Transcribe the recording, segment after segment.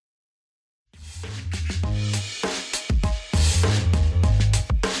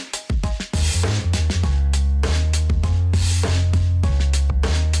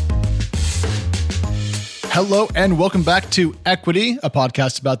Hello and welcome back to Equity, a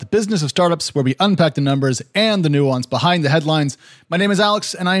podcast about the business of startups where we unpack the numbers and the nuance behind the headlines. My name is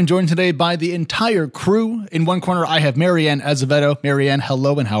Alex and I am joined today by the entire crew. In one corner, I have Marianne Azevedo. Marianne,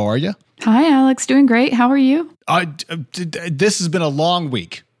 hello and how are you? Hi, Alex. Doing great. How are you? This has been a long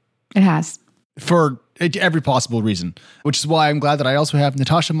week. It has. For every possible reason, which is why I'm glad that I also have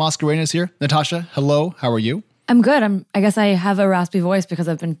Natasha Mascarenas here. Natasha, hello. How are you? I'm good. I guess I have a raspy voice because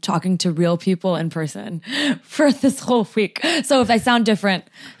I've been talking to real people in person for this whole week. So if I sound different,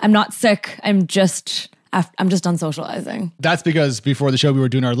 I'm not sick. I'm just done socializing. That's because before the show, we were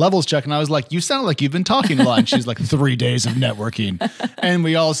doing our levels check and I was like, you sound like you've been talking a lot. And she's like, 3 days of networking. And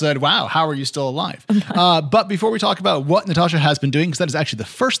we all said, wow, how are you still alive? But before we talk about what Natasha has been doing, because that is actually the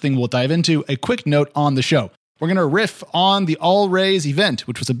first thing we'll dive into, a quick note on the show. We're going to riff on the All Raise event,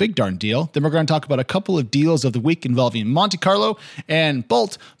 which was a big darn deal. Then we're going to talk about a couple of deals of the week involving Monte Carlo and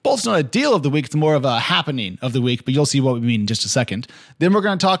Bolt. Bolt's not a deal of the week, it's more of a happening of the week, but you'll see what we mean in just a second. Then we're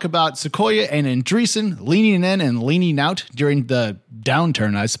going to talk about Sequoia and Andreessen leaning in and leaning out during the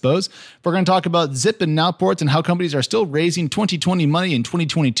downturn, I suppose. We're going to talk about Zip and Nowports and how companies are still raising 2020 money in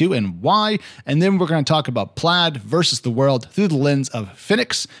 2022 and why. And then we're going to talk about Plaid versus the world through the lens of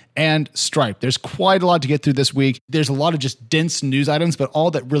Phoenix and Stripe. There's quite a lot to get through this week. There's a lot of just dense news items, but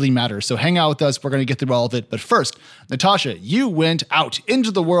all that really matters. So hang out with us. We're going to get through all of it. But first, Natasha, you went out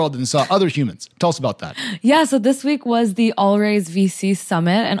into the world and saw other humans. Tell us about that. Yeah, so this week was the Allraise VC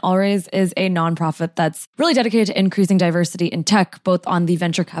Summit, and Allraise is a nonprofit that's really dedicated to increasing diversity in tech, both on the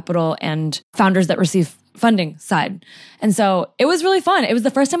venture capital and founders that receive funding side. And so it was really fun. It was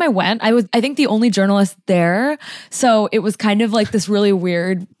the first time I went. I was, I think, the only journalist there. So it was kind of like this really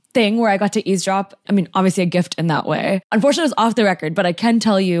weird thing where I got to eavesdrop. I mean, obviously a gift in that way. Unfortunately, it was off the record, but I can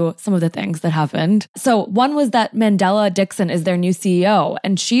tell you some of the things that happened. So one was that Mandela Dixon is their new CEO.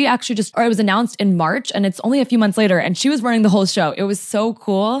 And she actually it was announced in March and it's only a few months later and she was running the whole show. It was so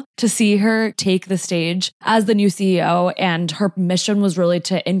cool to see her take the stage as the new CEO. And her mission was really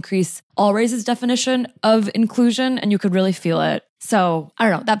to increase Allraise's definition of inclusion. And you could really feel it. So I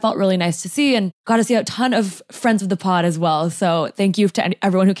don't know, that felt really nice to see and got to see a ton of friends of the pod as well. So thank you to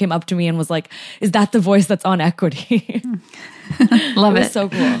everyone who came up to me and was like, is that the voice that's on Equity? Love it. Was so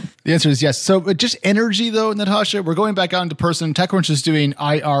cool. The answer is yes. So just energy though, Natasha, we're going back out into person. TechCrunch is doing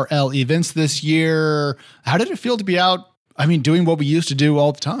IRL events this year. How did it feel to be out? I mean, doing what we used to do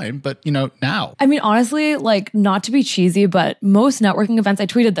all the time, but now. I mean, honestly, like not to be cheesy, but most networking events, I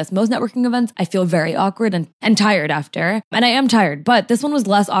tweeted this, most networking events, I feel very awkward and tired after. And I am tired, but this one was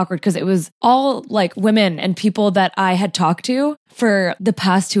less awkward because it was all like women and people that I had talked to for the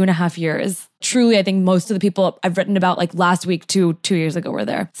past 2.5 years. Truly, I think most of the people I've written about like last week to 2 years ago were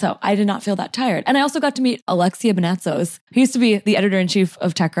there. So I did not feel that tired. And I also got to meet Alexia Benatzos, who used to be the editor-in-chief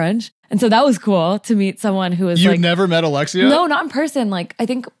of TechCrunch. And so that was cool to meet someone who was You've never met Alexia? No, not in person. Like, I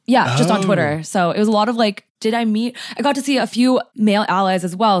think, just on Twitter. So it was a lot of like, I got to see a few male allies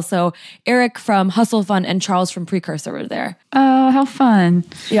as well. So Eric from Hustle Fund and Charles from Precursor were there. Oh, how fun.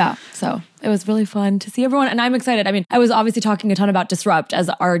 Yeah. So it was really fun to see everyone. And I'm excited. I mean, I was obviously talking a ton about Disrupt as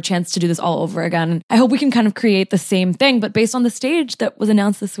our chance to do this all over again. I hope we can kind of create the same thing, but based on the stage that was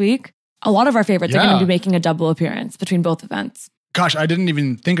announced this week, a lot of our favorites are going to be making a double appearance between both events. Gosh, I didn't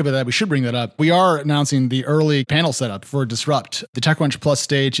even think about that. We should bring that up. We are announcing the early panel setup for Disrupt. The TechCrunch Plus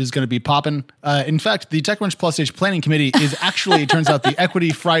stage is going to be popping. In fact, the TechCrunch Plus stage planning committee is actually, it turns out, the Equity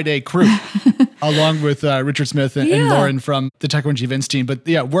Friday crew, along with Richard Smith and Lauren from the TechCrunch events team. But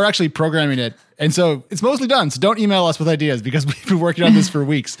yeah, we're actually programming it. And so it's mostly done. So don't email us with ideas because we've been working on this for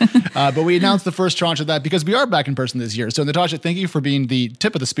weeks. But we announced the first tranche of that because we are back in person this year. So Natasha, thank you for being the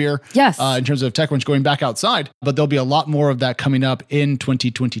tip of the spear. Yes. In terms of TechCrunch going back outside. But there'll be a lot more of that coming up in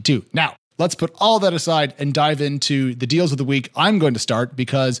 2022. Now, let's put all that aside and dive into the deals of the week. I'm going to start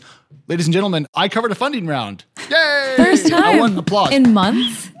because, ladies and gentlemen, I covered a funding round. Yay! First time. I want applause. In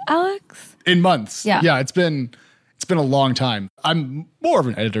months, Alex? In months. Yeah. Yeah, it's been a long time. I'm more of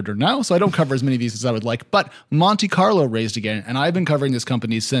an editor now, so I don't cover as many of these as I would like. But Monte Carlo raised again, and I've been covering this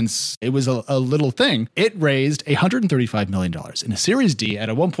company since it was a little thing. It raised $135 million in a Series D at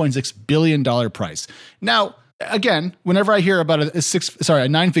a $1.6 billion price. Now, again, whenever I hear about a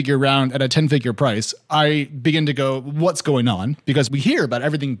 9-figure round at a 10-figure price, I begin to go, what's going on? Because we hear about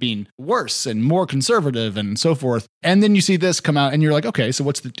everything being worse and more conservative and so forth. And then you see this come out and you're like, okay, so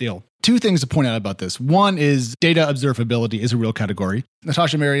what's the deal? Two things to point out about this. One is data observability is a real category.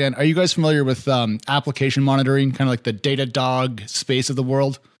 Natasha, Marianne, are you guys familiar with application monitoring, kind of like the Datadog space of the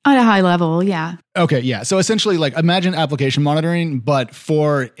world? At a high level, yeah. Okay, yeah. So essentially, like imagine application monitoring, but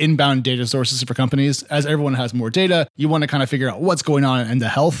for inbound data sources for companies. As everyone has more data, you want to kind of figure out what's going on and the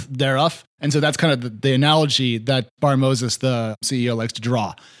health thereof. And so that's kind of the analogy that Bar Moses, the CEO, likes to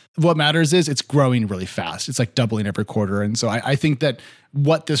draw. What matters is it's growing really fast. It's like doubling every quarter. And so I think that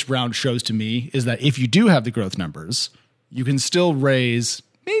what this round shows to me is that if you do have the growth numbers, you can still raise,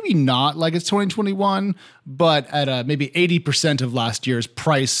 maybe not like it's 2021, but at a maybe 80% of last year's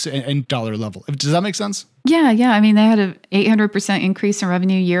price and dollar level. Does that make sense? Yeah. I mean, they had an 800% increase in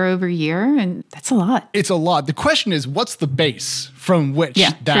revenue year over year, and that's a lot. It's a lot. The question is, what's the base from which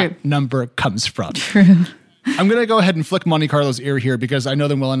that number comes from? True. I'm going to go ahead and flick Monte Carlo's ear here because I know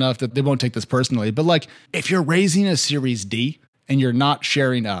them well enough that they won't take this personally. But like, if you're raising a Series D and you're not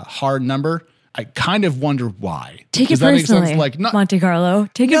sharing a hard number, I kind of wonder why. Take it Does that personally, make sense? Like, Monte Carlo.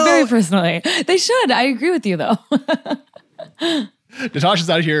 Take it very personally. They should. I agree with you, though. Natasha's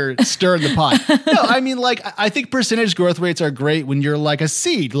out here stirring the pot. No, I mean, like, I think percentage growth rates are great when you're like a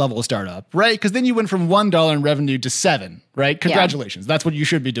seed level startup, right? Because then you went from $1 in revenue to $7, right? Congratulations. That's what you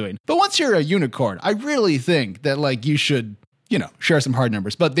should be doing. But once you're a unicorn, I really think that like you should, share some hard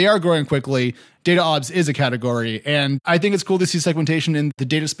numbers. But they are growing quickly. Data ops is a category. And I think it's cool to see segmentation in the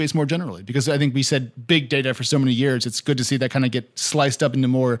data space more generally, because I think we said big data for so many years. It's good to see that kind of get sliced up into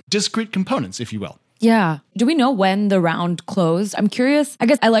more discrete components, if you will. Yeah. Do we know when the round closed? I'm curious. I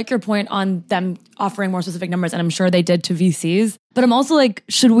guess I like your point on them offering more specific numbers, and I'm sure they did to VCs. But I'm also like,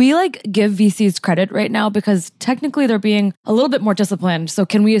 should we like give VCs credit right now? Because technically they're being a little bit more disciplined. So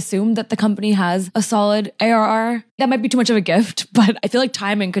can we assume that the company has a solid ARR? That might be too much of a gift, but I feel like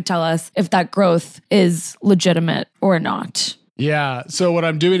timing could tell us if that growth is legitimate or not. Yeah. So what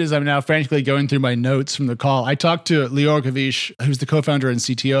I'm doing is I'm now frantically going through my notes from the call. I talked to Lior Kavish, who's the co-founder and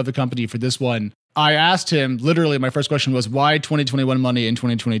CTO of the company for this one. I asked him, literally, my first question was, why 2021 money in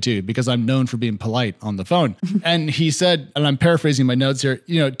 2022? Because I'm known for being polite on the phone. And he said, and I'm paraphrasing my notes here,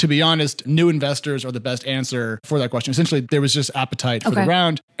 to be honest, new investors are the best answer for that question. Essentially, there was just appetite for the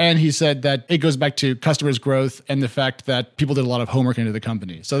round. And he said that it goes back to customers' growth and the fact that people did a lot of homework into the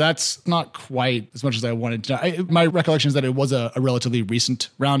company. So that's not quite as much as I wanted to know. My recollection is that it was a relatively recent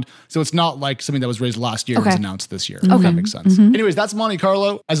round. So it's not like something that was raised last year was announced this year. If that makes sense. Anyways, that's Monte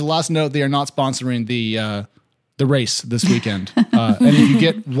Carlo. As a last note, they are not sponsoring the race this weekend. And if you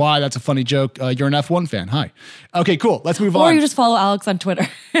get why that's a funny joke, you're an F1 fan. Hi. Okay, cool. Let's move on. Or you just follow Alex on Twitter,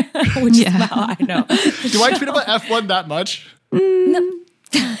 which is how I know. Do I tweet about F1 that much? No.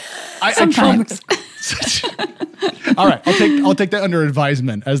 Sometimes. All right, I'll take that under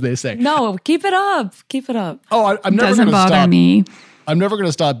advisement, as they say. No, keep it up. Keep it up. Oh, I'm never Doesn't going to bother stop. me. I'm never going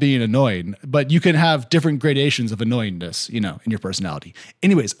to stop being annoying, but you can have different gradations of annoyingness, in your personality.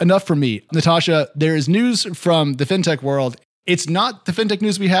 Anyways, enough from me. Natasha, there is news from the fintech world. It's not the fintech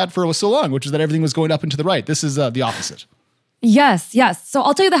news we had for so long, which is that everything was going up and to the right. This is the opposite. Yes. So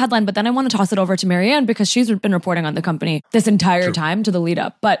I'll tell you the headline, but then I want to toss it over to Marianne because she's been reporting on the company this entire time to the lead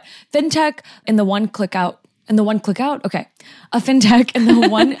up. But fintech in the one click out. Okay. A fintech in the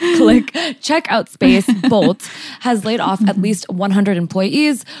one-click checkout space, Bolt, has laid off at least 100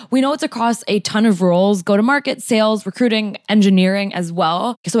 employees. We know it's across a ton of roles, go-to-market, sales, recruiting, engineering as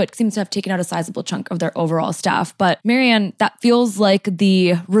well. So it seems to have taken out a sizable chunk of their overall staff. But Marianne, that feels like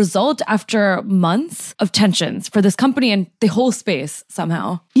the result after months of tensions for this company and the whole space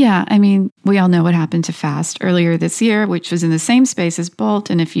somehow. Yeah, I mean, we all know what happened to Fast earlier this year, which was in the same space as Bolt.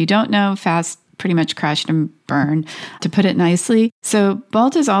 And if you don't know, Fast pretty much crashed and burned, to put it nicely. So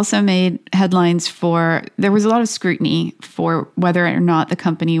Bolt has also made headlines there was a lot of scrutiny for whether or not the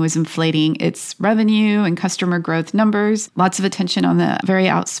company was inflating its revenue and customer growth numbers. Lots of attention on the very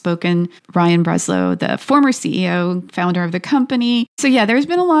outspoken Ryan Breslow, the former CEO, founder of the company. So yeah, there's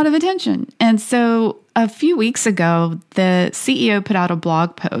been a lot of attention. And so a few weeks ago, the CEO put out a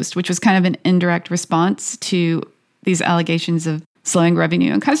blog post, which was kind of an indirect response to these allegations of slowing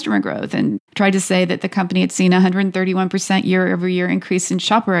revenue and customer growth, and tried to say that the company had seen 131% year-over-year increase in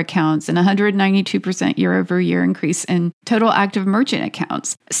shopper accounts and 192% year-over-year increase in total active merchant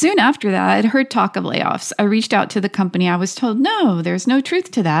accounts. Soon after that, I'd heard talk of layoffs. I reached out to the company. I was told, no, there's no truth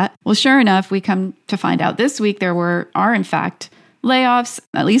to that. Well, sure enough, we come to find out this week there are in fact layoffs,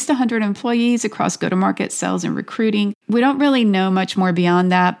 at least 100 employees across go-to-market, sales, and recruiting. We don't really know much more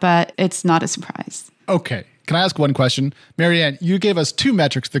beyond that, but it's not a surprise. Okay. Can I ask one question? Marianne, you gave us two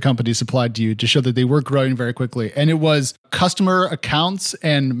metrics the company supplied to you to show that they were growing very quickly. And it was customer accounts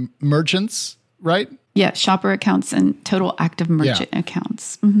and merchants, right? Yeah, shopper accounts and total active merchant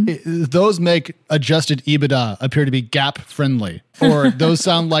accounts. Those make adjusted EBITDA appear to be gap friendly, or those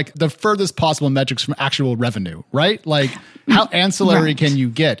sound like the furthest possible metrics from actual revenue, right? Like how ancillary can you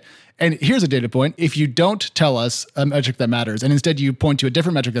get? And here's a data point. If you don't tell us a metric that matters and instead you point to a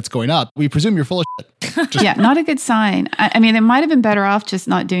different metric that's going up, we presume you're full of shit. Yeah, not a good sign. I mean, it might have been better off just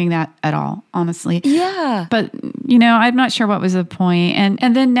not doing that at all, honestly. Yeah. But, I'm not sure what was the point.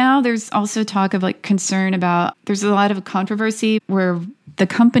 And then now there's also talk of like concern about, there's a lot of controversy where the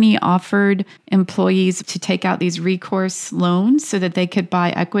company offered employees to take out these recourse loans so that they could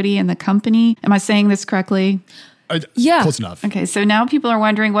buy equity in the company. Am I saying this correctly? Yeah. Close enough. Okay, so now people are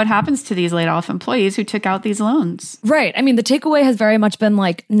wondering what happens to these laid off employees who took out these loans. Right. I mean, the takeaway has very much been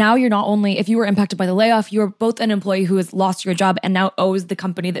like, now you're not only, if you were impacted by the layoff, you're both an employee who has lost your job and now owes the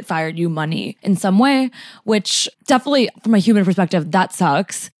company that fired you money in some way, which definitely from a human perspective, that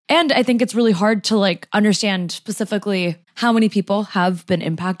sucks. And I think it's really hard to like understand specifically how many people have been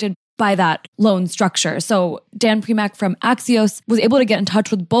impacted by that loan structure. So Dan Primack from Axios was able to get in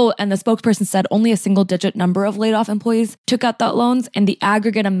touch with Bolt, and the spokesperson said only a single-digit number of laid-off employees took out that loans, and the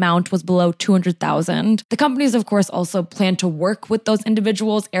aggregate amount was below 200,000. The companies, of course, also plan to work with those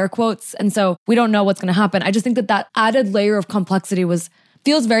individuals, air quotes, and so we don't know what's going to happen. I just think that added layer of complexity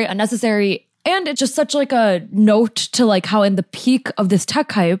feels very unnecessary. And it's just such like a note to like how in the peak of this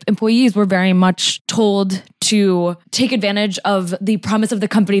tech hype, employees were very much told to take advantage of the promise of the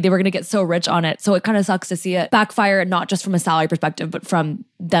company. They were going to get so rich on it. So it kind of sucks to see it backfire, not just from a salary perspective, but from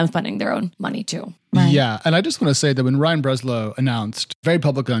them spending their own money too. Right. Yeah. And I just want to say that when Ryan Breslow announced very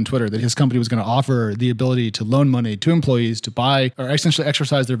publicly on Twitter that his company was going to offer the ability to loan money to employees to buy or essentially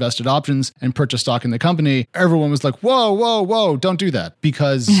exercise their vested options and purchase stock in the company, everyone was like, whoa, don't do that.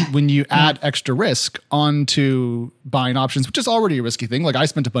 Because when you add extra risk onto buying options, which is already a risky thing, like I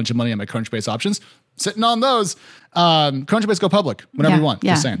spent a bunch of money on my Crunchbase options, sitting on those. Crunchbase go public whenever you want.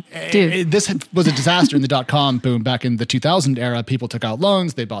 Just saying. Dude. This was a disaster in the .com boom back in the 2000 era. People took out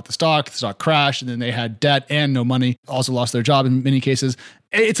loans, they bought the stock crashed, and then they had debt and no money, also lost their job in many cases.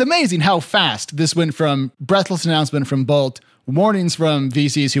 It's amazing how fast this went from breathless announcement from Bolt, warnings from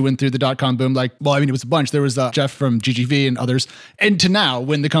VCs who went through the .com boom, it was a bunch. There was Jeff from GGV and others, and to now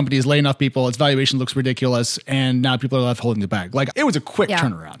when the company is laying off people, its valuation looks ridiculous, and now people are left holding the bag. It was a quick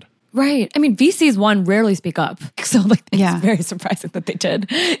turnaround. Right. I mean, VCs, rarely speak up. So it's very surprising that they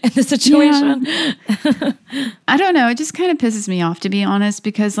did in this situation. Yeah. I don't know. It just kind of pisses me off, to be honest,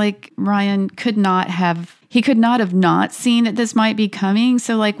 because Ryan could not have not seen that this might be coming.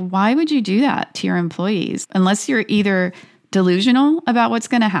 So why would you do that to your employees? Unless you're either delusional about what's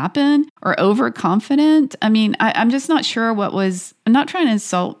going to happen or overconfident. I mean, I'm just not sure I'm not trying to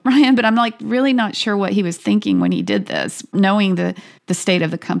insult Ryan, but I'm really not sure what he was thinking when he did this, knowing the state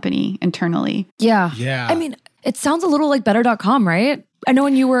of the company internally. Yeah. Yeah. I mean, it sounds a little like Better.com, right? I know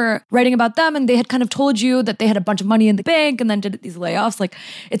when you were writing about them and they had kind of told you that they had a bunch of money in the bank and then did these layoffs,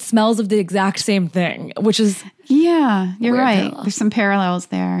 it smells of the exact same thing, which is... Yeah, you're right. Parallel. There's some parallels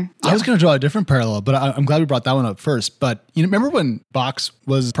there. I was going to draw a different parallel, but I'm glad we brought that one up first. But remember when Box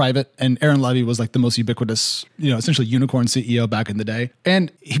was private and Aaron Levy was the most ubiquitous, essentially unicorn CEO back in the day? And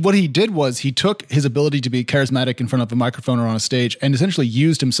what he did was he took his ability to be charismatic in front of a microphone or on a stage and essentially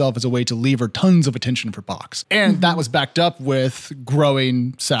used himself as a way to lever tons of attention for Box. And that was backed up with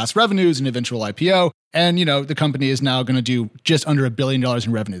growing SaaS revenues and eventual IPO. And, the company is now going to do just under $1 billion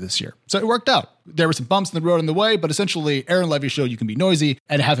in revenue this year. So it worked out. There were some bumps in the road on the way, but essentially Aaron Levy showed you can be noisy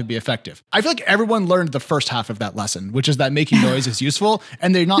and have it be effective. I feel like everyone learned the first half of that lesson, which is that making noise is useful,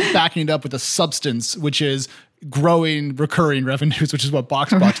 and they're not backing it up with a substance, which is growing recurring revenues, which is what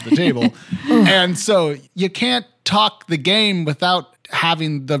Box brought to the table. And so you can't talk the game without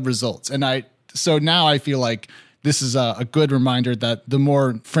having the results. So now I feel like this is a good reminder that the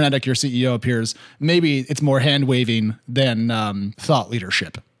more frenetic your CEO appears, maybe it's more hand-waving than thought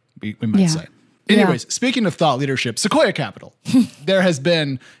leadership, we might say. Anyways, speaking of thought leadership, Sequoia Capital. There has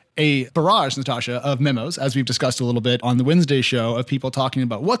been a barrage, Natasha, of memos, as we've discussed a little bit on the Wednesday show, of people talking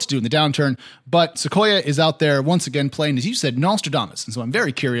about what to do in the downturn. But Sequoia is out there once again playing, as you said, Nostradamus. And so I'm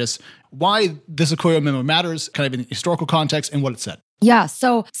very curious why the Sequoia memo matters, kind of in historical context, and what it said. Yeah,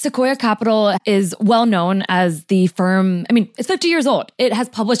 so Sequoia Capital is well known as the firm. I mean, it's 50 years old. It has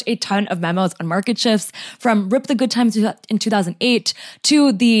published a ton of memos on market shifts, from Rip the Good Times in 2008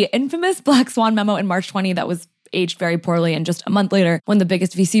 to the infamous Black Swan memo in March 20 that was aged very poorly, and just a month later when the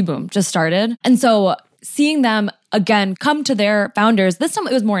biggest VC boom just started. And so seeing them again come to their founders. This time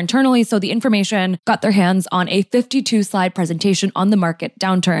it was more internally. So the information got their hands on a 52 slide presentation on the market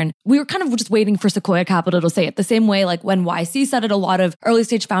downturn. We were kind of just waiting for Sequoia Capital to say it the same way, like when YC said it, a lot of early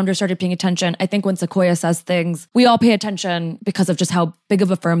stage founders started paying attention. I think when Sequoia says things, we all pay attention because of just how big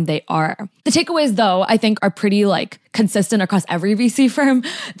of a firm they are. The takeaways though, I think are pretty like consistent across every VC firm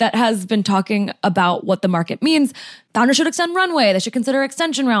that has been talking about what the market means. Founders should extend runway. They should consider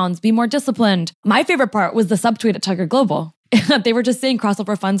extension rounds, be more disciplined. My favorite part was the subtweet at Tiger Global. They were just saying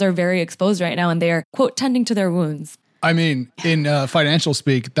crossover funds are very exposed right now and they are, quote, tending to their wounds. I mean, in financial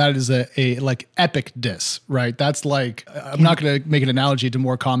speak, that is a like epic diss, right? That's like, I'm not going to make an analogy to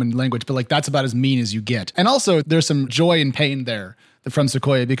more common language, but like that's about as mean as you get. And also there's some joy and pain there from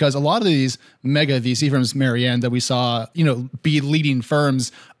Sequoia, because a lot of these mega VC firms, Marianne, that we saw, be leading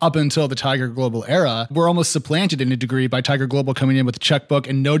firms up until the Tiger Global era, were almost supplanted in a degree by Tiger Global coming in with a checkbook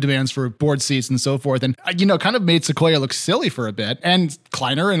and no demands for board seats and so forth. And, kind of made Sequoia look silly for a bit, and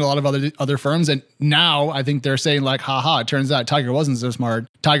Kleiner and a lot of other firms. And now I think they're saying like, haha, it turns out Tiger wasn't so smart.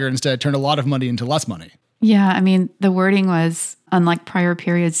 Tiger instead turned a lot of money into less money. Yeah, I mean, the wording was, unlike prior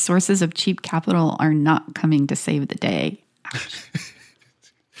periods, sources of cheap capital are not coming to save the day.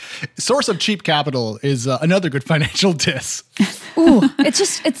 Source of cheap capital is another good financial diss. Ooh,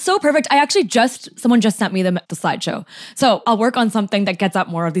 it's so perfect. Someone just sent me the slideshow. So I'll work on something that gets out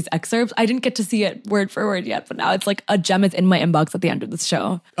more of these excerpts. I didn't get to see it word for word yet, but now it's like a gem is in my inbox at the end of this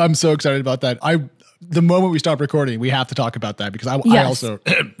show. I'm so excited about that. The moment we stop recording, we have to talk about that because I also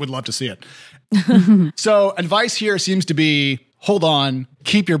would love to see it. So advice here seems to be, hold on,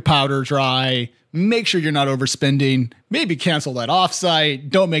 keep your powder dry, make sure you're not overspending, maybe cancel that offsite,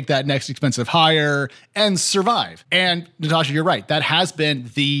 don't make that next expensive hire, and survive. And Natasha, you're right. That has been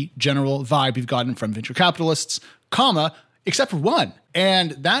the general vibe we've gotten from venture capitalists, except for one.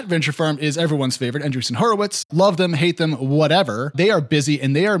 And that venture firm is everyone's favorite, Andreessen Horowitz. Love them, hate them, whatever. They are busy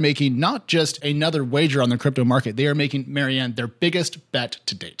and they are making not just another wager on the crypto market. They are making, Marianne, their biggest bet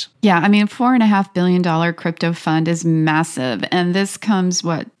to date. Yeah, I mean, $4.5 billion crypto fund is massive. And this comes,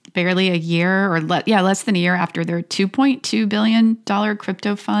 barely a year or less than a year after their $2.2 billion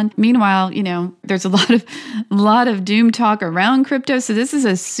crypto fund. Meanwhile, there's a lot of doom talk around crypto. So this is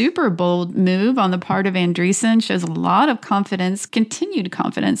a super bold move on the part of Andreessen. Shows a lot of confidence, continued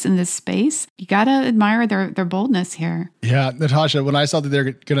confidence in this space. You got to admire their boldness here. Yeah, Natasha, when I saw that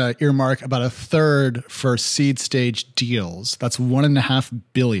they're going to earmark about a third for seed stage deals, that's $1.5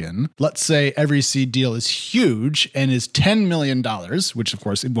 billion. Let's say every seed deal is huge and is $10 million, which of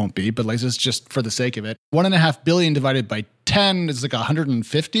course it won't be, but like just for the sake of it, $1.5 billion divided by 10 is like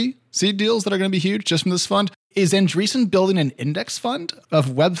 150 seed deals that are going to be huge just from this fund. Is Andreessen building an index fund of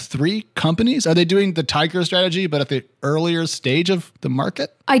Web3 companies? Are they doing the Tiger strategy, but at the earlier stage of the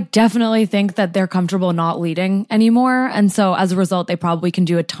market? I definitely think that they're comfortable not leading anymore. And so as a result, they probably can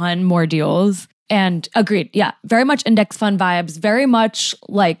do a ton more deals. And agreed. Yeah. Very much index fund vibes, very much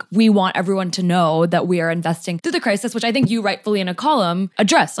like we want everyone to know that we are investing through the crisis, which I think you rightfully in a column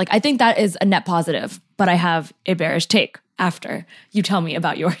addressed. Like, I think that is a net positive, but I have a bearish take after you tell me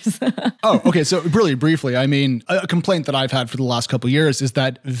about yours. Oh, okay. So really briefly, I mean, a complaint that I've had for the last couple of years is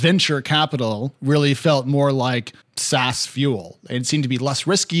that venture capital really felt more like SaaS fuel. It seemed to be less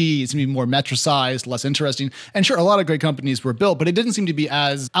risky. It seemed to be more metricized, less interesting. And sure, a lot of great companies were built, but it didn't seem to be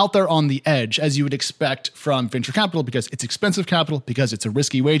as out there on the edge as you would expect from venture capital because it's expensive capital, because it's a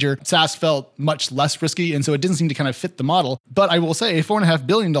risky wager. SaaS felt much less risky, and so it didn't seem to kind of fit the model. But I will say a $4.5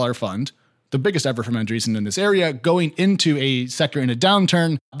 billion fund, the biggest ever from Andreessen in this area, going into a sector in a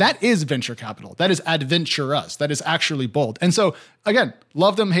downturn, that is venture capital. That is adventurous. That is actually bold. And so, again,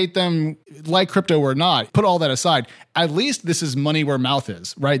 love them, hate them, like crypto or not, put all that aside. At least this is money where mouth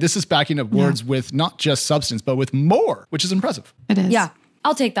is, right? This is backing up words with not just substance, but with more, which is impressive. It is. Yeah.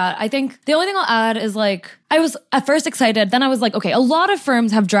 I'll take that. I think the only thing I'll add is like, I was at first excited. Then I was like, okay, a lot of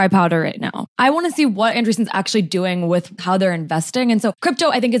firms have dry powder right now. I want to see what Andreessen's actually doing with how they're investing. And so crypto,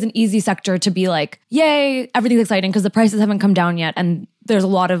 I think, is an easy sector to be like, yay, everything's exciting because the prices haven't come down yet. And there's a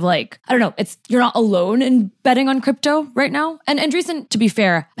lot of like, I don't know, you're not alone in betting on crypto right now. And Andreessen, to be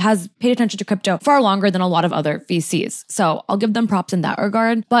fair, has paid attention to crypto far longer than a lot of other VCs. So I'll give them props in that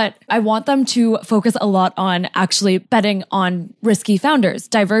regard. But I want them to focus a lot on actually betting on risky founders,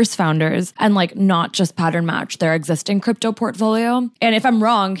 diverse founders, and like not just pattern pattern match their existing crypto portfolio. And if I'm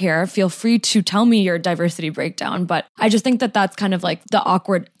wrong here, feel free to tell me your diversity breakdown. But I just think that that's kind of like the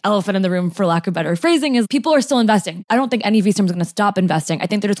awkward elephant in the room, for lack of better phrasing, is people are still investing. I don't think any VC firm is going to stop investing. I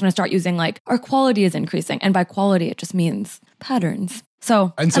think they're just going to start using like, our quality is increasing. And by quality, it just means patterns.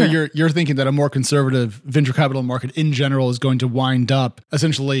 So you're thinking that a more conservative venture capital market in general is going to wind up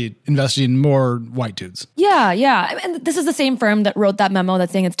essentially investing in more white dudes. Yeah. And this is the same firm that wrote that memo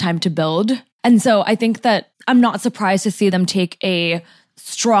that's saying it's time to build. And so I think that I'm not surprised to see them take a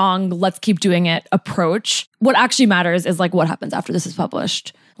strong, let's keep doing it approach. What actually matters is like what happens after this is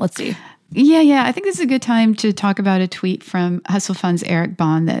published. Let's see. Yeah. I think this is a good time to talk about a tweet from Hustle Fund's Eric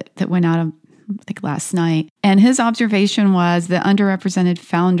Bond that went out I think last night. And his observation was that underrepresented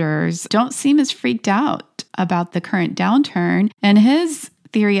founders don't seem as freaked out about the current downturn. And his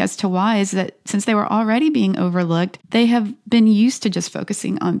theory as to why is that since they were already being overlooked, they have been used to just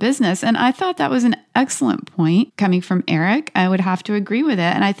focusing on business. And I thought that was an excellent point coming from Eric. I would have to agree with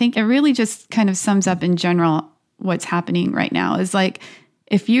it. And I think it really just kind of sums up in general what's happening right now is like,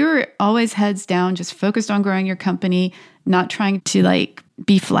 if you're always heads down, just focused on growing your company, not trying to like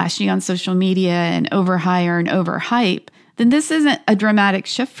be flashy on social media and overhire and overhype, then this isn't a dramatic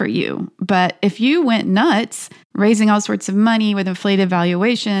shift for you. But if you went nuts, raising all sorts of money with inflated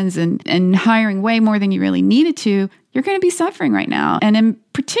valuations and hiring way more than you really needed to, you're going to be suffering right now. And in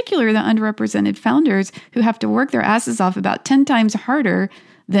particular, the underrepresented founders who have to work their asses off about 10 times harder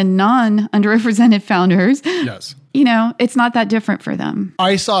than non-underrepresented founders. Yes. You know, it's not that different for them.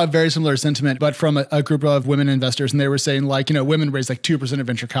 I saw a very similar sentiment, but from a group of women investors, and they were saying like, you know, women raised like 2% of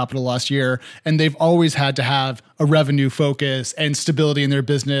venture capital last year, and they've always had to have a revenue focus and stability in their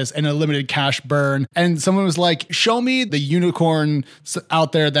business and a limited cash burn. And someone was like, show me the unicorns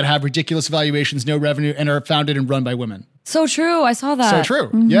out there that have ridiculous valuations, no revenue, and are founded and run by women. So true. I saw that. So true.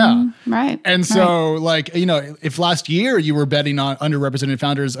 Mm-hmm. Yeah. Right. And so like, you know, if last year you were betting on underrepresented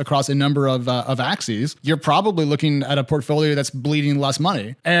founders across a number of axes, you're probably looking at a portfolio that's bleeding less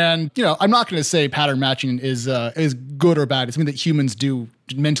money. And, you know, I'm not going to say pattern matching is good or bad. It's something that humans do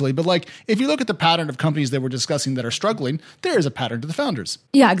mentally. But like, if you look at the pattern of companies that we're discussing that are struggling, there is a pattern to the founders.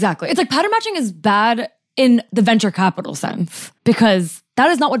 Yeah, exactly. It's like pattern matching is bad in the venture capital sense, because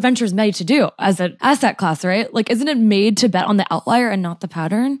that is not what venture is made to do as an asset class, right? Like, isn't it made to bet on the outlier and not the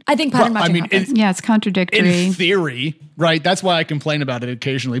pattern? I think pattern matching happens. It's contradictory. In theory, right? That's why I complain about it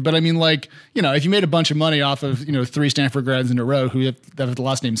occasionally. But I mean, like, you know, if you made a bunch of money off of, you know, 3 Stanford grads in a row who have the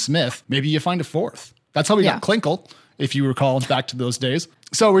last name Smith, maybe you find a fourth. That's how we got Klinkle, if you recall back to those days.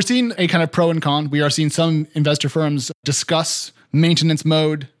 So we're seeing a kind of pro and con. We are seeing some investor firms discuss maintenance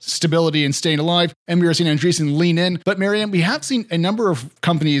mode, stability, and staying alive. And we are seeing Andreessen lean in. But Miriam, we have seen a number of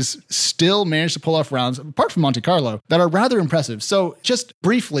companies still manage to pull off rounds, apart from Monte Carlo, that are rather impressive. So just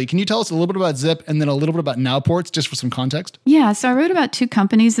briefly, can you tell us a little bit about Zip and then a little bit about Nowports, just for some context? Yeah, so I wrote about 2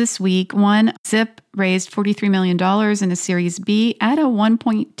 companies this week. One, Zip raised $43 million in a Series B at a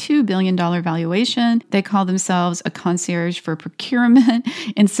 $1.2 billion valuation. They call themselves a concierge for procurement.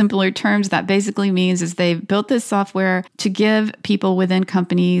 In simpler terms, that basically means is they've built this software to give people within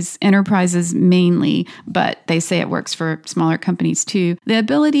companies, enterprises mainly, but they say it works for smaller companies too, the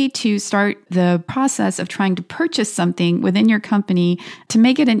ability to start the process of trying to purchase something within your company to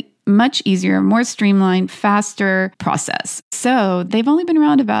make it an much easier, more streamlined, faster process. So they've only been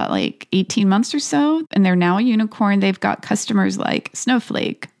around about like 18 months or so, and they're now a unicorn. They've got customers like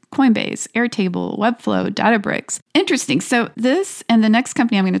Snowflake, Coinbase, Airtable, Webflow, Databricks. Interesting. So this and the next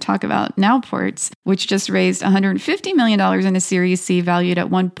company I'm going to talk about, Nowports, which just raised $150 million in a Series C valued at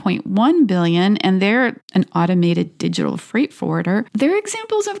 $1.1 billion, and they're an automated digital freight forwarder. They're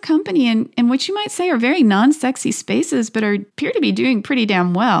examples of company in which you might say are very non-sexy spaces, but appear to be doing pretty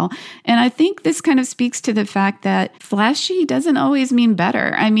damn well. And I think this kind of speaks to the fact that flashy doesn't always mean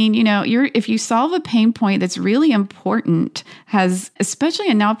better. I mean, you know, if you solve a pain point that's really important, especially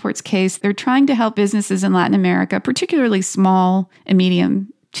in Nowports' case, they're trying to help businesses in Latin America, particularly small and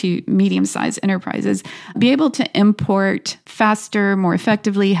medium to medium-sized enterprises, be able to import faster, more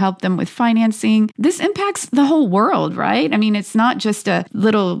effectively, help them with financing. This impacts the whole world, right? I mean, it's not just a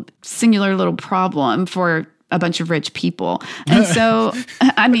singular little problem for a bunch of rich people. And so,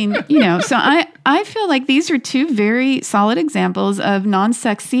 I mean, you know, so I feel like these are 2 very solid examples of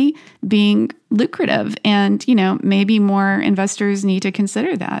non-sexy being lucrative. And, you know, maybe more investors need to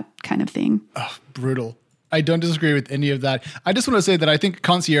consider that kind of thing. Oh, brutal. I don't disagree with any of that. I just want to say that I think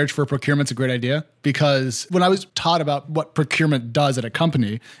concierge for procurement's a great idea, because when I was taught about what procurement does at a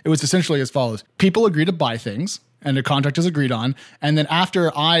company, it was essentially as follows. People agree to buy things and a contract is agreed on. And then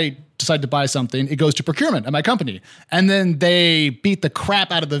after I decide decide to buy something, it goes to procurement at my company. And then they beat the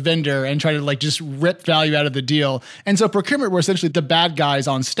crap out of the vendor and try to like just rip value out of the deal. And so procurement were essentially the bad guys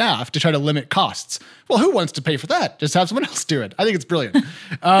on staff to try to limit costs. Well, who wants to pay for that? Just have someone else do it. I think it's brilliant.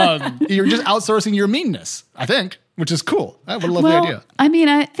 You're just outsourcing your meanness, I think, which is cool. What a lovely idea. I mean,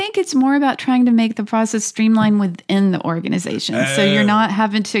 I think it's more about trying to make the process streamline within the organization. So you're not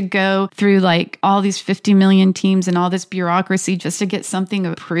having to go through like all these 50 million teams and all this bureaucracy just to get something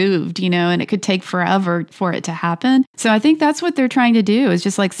approved, you know, and it could take forever for it to happen. So I think that's what they're trying to do is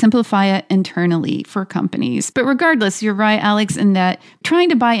just like simplify it internally for companies. But regardless, you're right, Alex, in that trying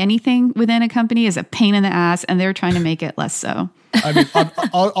to buy anything within a company is a pain in the ass, and they're trying to make it less so. I mean,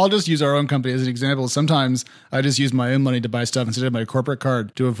 I'll just use our own company as an example. Sometimes I just use my own money to buy stuff instead of my corporate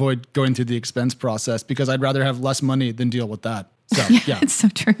card to avoid going through the expense process because I'd rather have less money than deal with that. So, yeah. It's so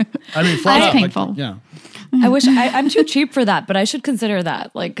true. I mean, flat out, painful. Like, yeah. I wish I'm too cheap for that, but I should consider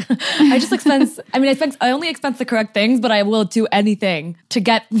that. Like, I only expense the correct things, but I will do anything to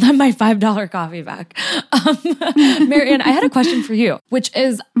get my $5 coffee back. Marianne, I had a question for you, which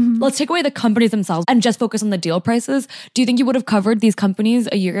is, let's take away the companies themselves and just focus on the deal prices. Do you think you would have covered these companies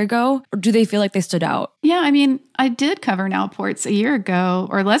a year ago, or do they feel like they stood out? Yeah, I mean, I did cover Nowports a year ago,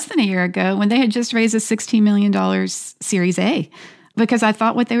 or less than a year ago, when they had just raised a $16 million Series A. Because I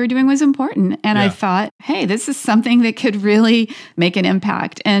thought what they were doing was important. And I thought, hey, this is something that could really make an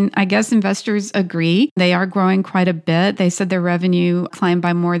impact. And I guess investors agree. They are growing quite a bit. They said their revenue climbed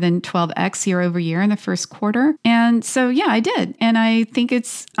by more than 12x year over year in the first quarter. And so, yeah, I did. And I think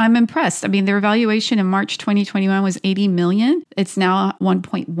I'm impressed. I mean, their valuation in March 2021 was 80 million. It's now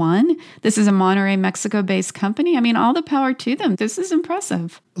 1.1. This is a Monterrey, Mexico-based company. I mean, all the power to them. This is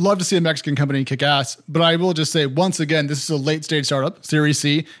impressive. Love to see a Mexican company kick ass, but I will just say once again, this is a late stage startup, Series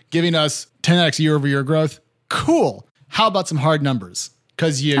C, giving us 10x year over year growth. Cool. How about some hard numbers?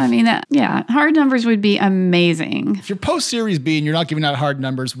 Because hard numbers would be amazing. If you're post Series B and you're not giving out hard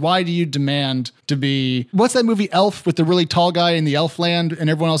numbers, why do you demand to be? What's that movie Elf with the really tall guy in the elf land and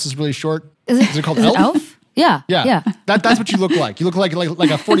everyone else is really short? Is it called Elf? Elf? Yeah. That's what you look like. You look like a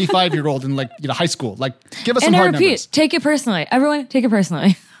 45-year-old in high school. Like, give us some hard numbers. Take it personally. Everyone, take it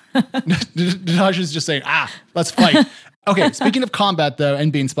personally. Natasha's just saying, let's fight. Okay, speaking of combat, though,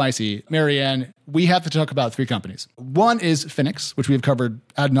 and being spicy, Marianne, we have to talk about 3 companies. One is Phoenix, which we've covered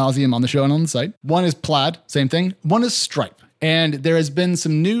ad nauseum on the show and on the site. One is Plaid, same thing. One is Stripe. And there has been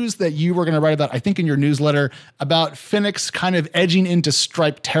some news that you were going to write about, I think in your newsletter, about Phoenix kind of edging into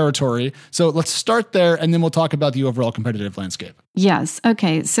Stripe territory. So let's start there, and then we'll talk about the overall competitive landscape. Yes.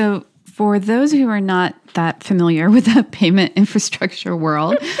 Okay. So for those who are not that familiar with the payment infrastructure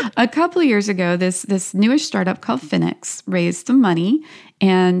world, a couple of years ago, this newish startup called Phoenix raised some money,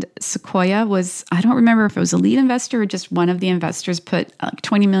 and Sequoia was, I don't remember if it was a lead investor or just one of the investors put like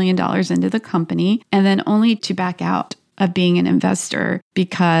 $20 million into the company, and then only to back out of being an investor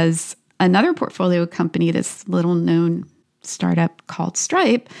because another portfolio company, this little known startup called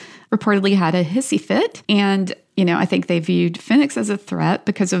Stripe, reportedly had a hissy fit. And, I think they viewed Phoenix as a threat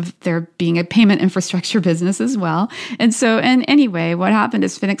because of their being a payment infrastructure business as well. And anyway, what happened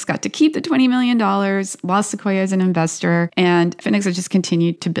is Phoenix got to keep the $20 million, lost Sequoia as an investor, and Phoenix has just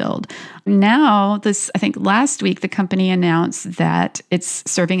continued to build. Now, I think last week, the company announced that it's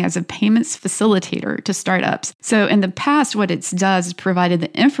serving as a payments facilitator to startups. So in the past, what it does is provided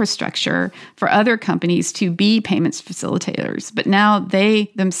the infrastructure for other companies to be payments facilitators. But now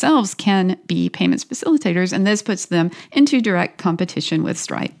they themselves can be payments facilitators, and this puts them into direct competition with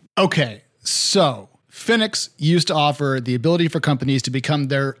Stripe. Okay, so Phoenix used to offer the ability for companies to become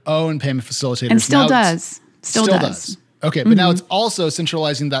their own payment facilitators. And still does. Still does. Okay, but now it's also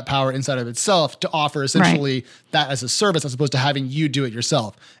centralizing that power inside of itself to offer essentially that as a service as opposed to having you do it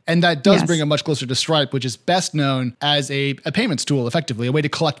yourself. And that does bring it much closer to Stripe, which is best known as a payments tool, effectively, a way to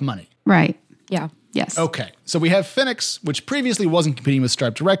collect money. Right. Yeah. Yes. Okay. So we have Phoenix, which previously wasn't competing with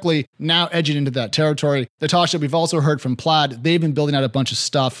Stripe directly, now edging into that territory. Natasha, we've also heard from Plaid. They've been building out a bunch of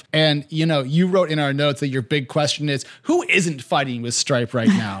stuff. And, you wrote in our notes that your big question is, who isn't fighting with Stripe right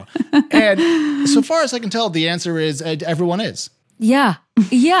now? And so far as I can tell, the answer is everyone is. Yeah.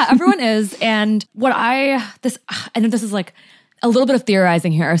 Yeah, everyone is. And I know this is like a little bit of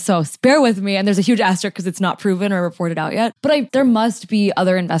theorizing here, so bear with me. And there's a huge asterisk because it's not proven or reported out yet. But there must be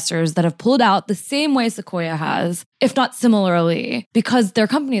other investors that have pulled out the same way Sequoia has, if not similarly, because their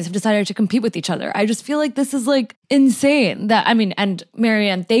companies have decided to compete with each other. I just feel like this is like insane. And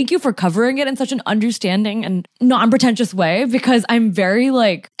Marianne, thank you for covering it in such an understanding and non-pretentious way, because I'm very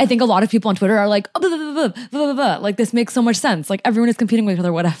I think a lot of people on Twitter are like, oh, blah, blah, blah, blah, blah, blah. Like, this makes so much sense. Like, everyone is competing with each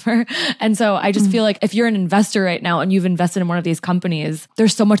other, whatever. And so I just feel like if you're an investor right now and you've invested in one of these these companies,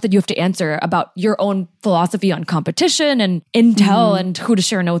 there's so much that you have to answer about your own philosophy on competition and intel and who to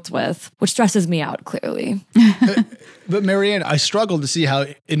share notes with, which stresses me out clearly. But Marianne, I struggle to see how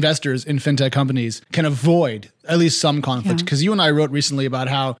investors in fintech companies can avoid at least some conflict. Because you and I wrote recently about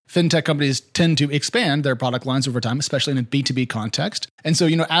how fintech companies tend to expand their product lines over time, especially in a B2B context. And so,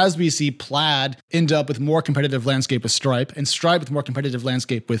 as we see Plaid end up with more competitive landscape with Stripe and Stripe with more competitive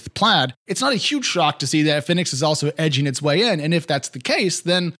landscape with Plaid, it's not a huge shock to see that Finix is also edging its way in. And if that's the case,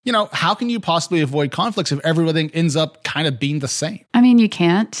 then, how can you possibly avoid conflicts if everything ends up kind of being the same? I mean, you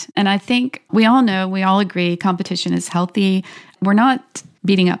can't. And I think we all agree competition is healthy. We're not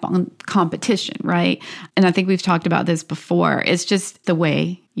beating up on competition, right? And I think we've talked about this before. It's just the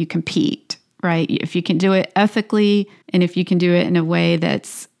way you compete, right? If you can do it ethically and if you can do it in a way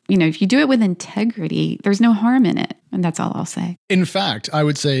that's, if you do it with integrity, there's no harm in it. And that's all I'll say. In fact, I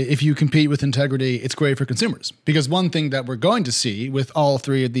would say if you compete with integrity, it's great for consumers. Because one thing that we're going to see with all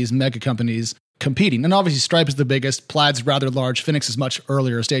three of these mega companies competing, and obviously Stripe is the biggest, Plaid's rather large, Finix is much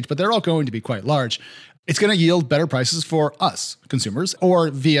earlier stage, but they're all going to be quite large. It's going to yield better prices for us consumers or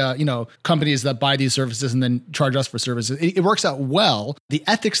via, companies that buy these services and then charge us for services. It works out well. The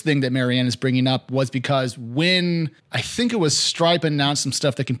ethics thing that Marianne is bringing up was because when I think it was Stripe announced some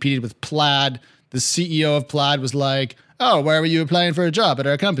stuff that competed with Plaid, the CEO of Plaid was like, oh, why were you applying for a job at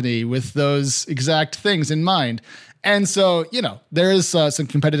our company with those exact things in mind? And so, there is some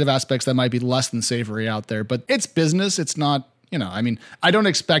competitive aspects that might be less than savory out there, but it's business. It's not, I don't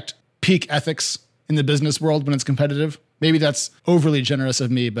expect peak ethics in the business world when it's competitive. Maybe that's overly generous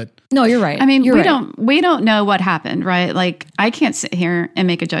of me, but no, you're right. I mean, we don't know what happened, right? Like, I can't sit here and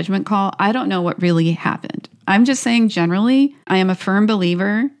make a judgment call. I don't know what really happened. I'm just saying generally, I am a firm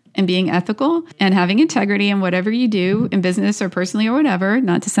believer in being ethical and having integrity in whatever you do in business or personally or whatever,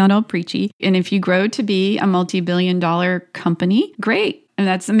 not to sound all preachy. And if you grow to be a multi-billion-dollar company, great. And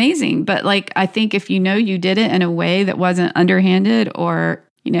that's amazing. But I think if you did it in a way that wasn't underhanded or,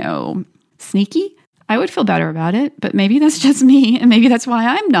 sneaky, I would feel better about it, but maybe that's just me. And maybe that's why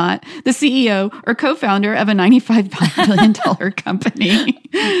I'm not the CEO or co-founder of a $95 billion company.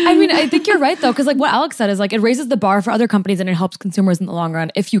 I mean, I think you're right though. Cause what Alex said is it raises the bar for other companies and it helps consumers in the long run.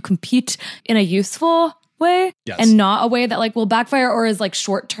 If you compete in a useful way and not a way that will backfire or is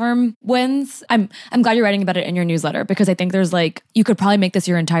short-term wins. I'm glad you're writing about it in your newsletter because I think there's you could probably make this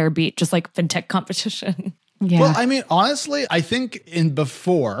your entire beat, just like fintech competition. Yeah. Well, I mean, honestly, I think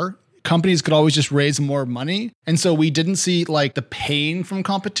before companies could always just raise more money. And so we didn't see the pain from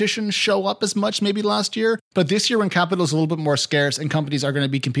competition show up as much maybe last year. But this year when capital is a little bit more scarce and companies are going to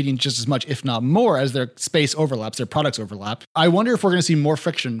be competing just as much, if not more, as their space overlaps, their products overlap, I wonder if we're going to see more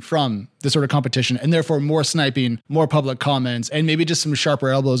friction from this sort of competition and therefore more sniping, more public comments, and maybe just some sharper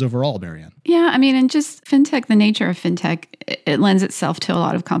elbows overall, Marianne. Yeah, I mean, and just fintech, the nature of fintech, it lends itself to a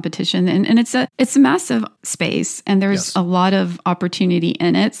lot of competition and it's a massive space and there's a lot of opportunity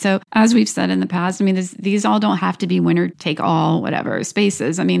in it. So as we've said in the past, I mean, these all don't have to be winner take all, whatever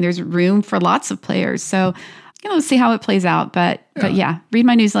spaces. I mean, there's room for lots of players. So, see how it plays out. But yeah, read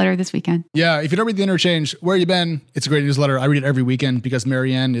my newsletter this weekend. Yeah, if you don't read The Interchange, where you been? It's a great newsletter. I read it every weekend because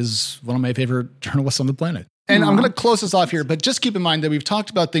Marianne is one of my favorite journalists on the planet. And I'm going to close this off here, but just keep in mind that we've talked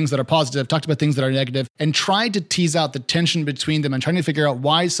about things that are positive, talked about things that are negative, and tried to tease out the tension between them and trying to figure out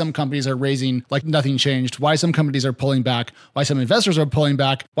why some companies are raising like nothing changed, why some companies are pulling back, why some investors are pulling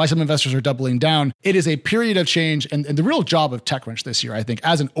back, why some investors are doubling down. It is a period of change. And the real job of TechCrunch this year, I think,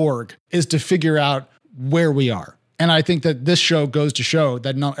 as an org, is to figure out where we are. And I think that this show goes to show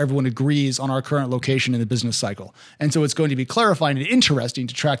that not everyone agrees on our current location in the business cycle. And so it's going to be clarifying and interesting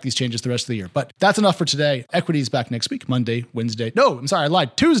to track these changes the rest of the year. But that's enough for today. Equity is back next week, Monday, Wednesday. No, I'm sorry, I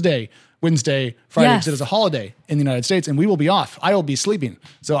lied. Tuesday, Wednesday, Friday, because it is a holiday in the United States, and we will be off. I will be sleeping.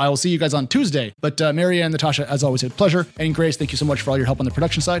 So I will see you guys on Tuesday. But Marianne, Natasha, as always, a pleasure. And Grace, thank you so much for all your help on the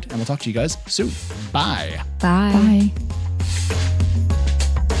production side. And we'll talk to you guys soon. Bye. Bye. Bye.